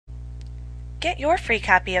Get your free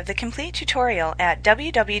copy of the complete tutorial at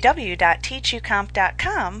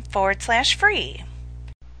www.teachucomp.com/free.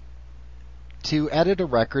 To edit a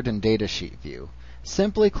record in Datasheet view,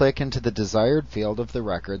 simply click into the desired field of the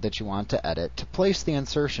record that you want to edit to place the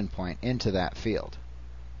insertion point into that field.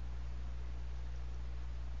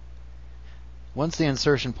 Once the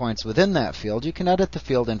insertion point's within that field, you can edit the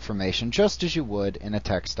field information just as you would in a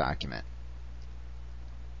text document.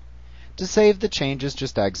 To save the changes,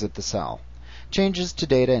 just exit the cell. Changes to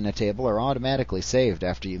data in a table are automatically saved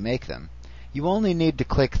after you make them. You only need to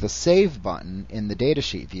click the Save button in the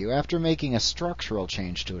Datasheet view after making a structural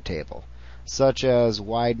change to a table, such as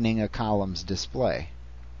widening a column's display,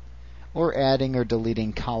 or adding or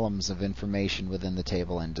deleting columns of information within the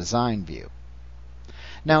table in Design view.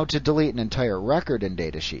 Now, to delete an entire record in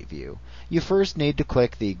Datasheet view, you first need to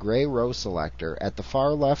click the gray row selector at the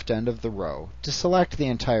far left end of the row to select the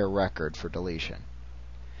entire record for deletion.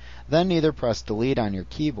 Then either press Delete on your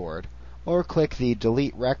keyboard or click the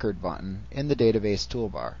Delete Record button in the database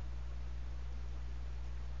toolbar.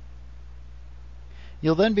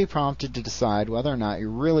 You'll then be prompted to decide whether or not you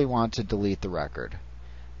really want to delete the record.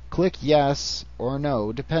 Click Yes or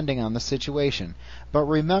No depending on the situation, but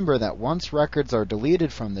remember that once records are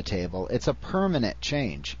deleted from the table, it's a permanent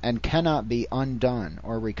change and cannot be undone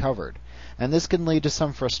or recovered, and this can lead to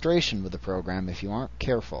some frustration with the program if you aren't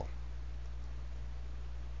careful.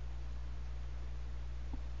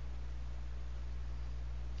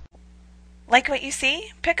 Like what you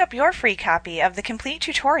see? Pick up your free copy of the complete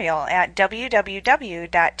tutorial at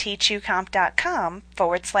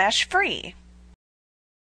www.teachucomp.com/free.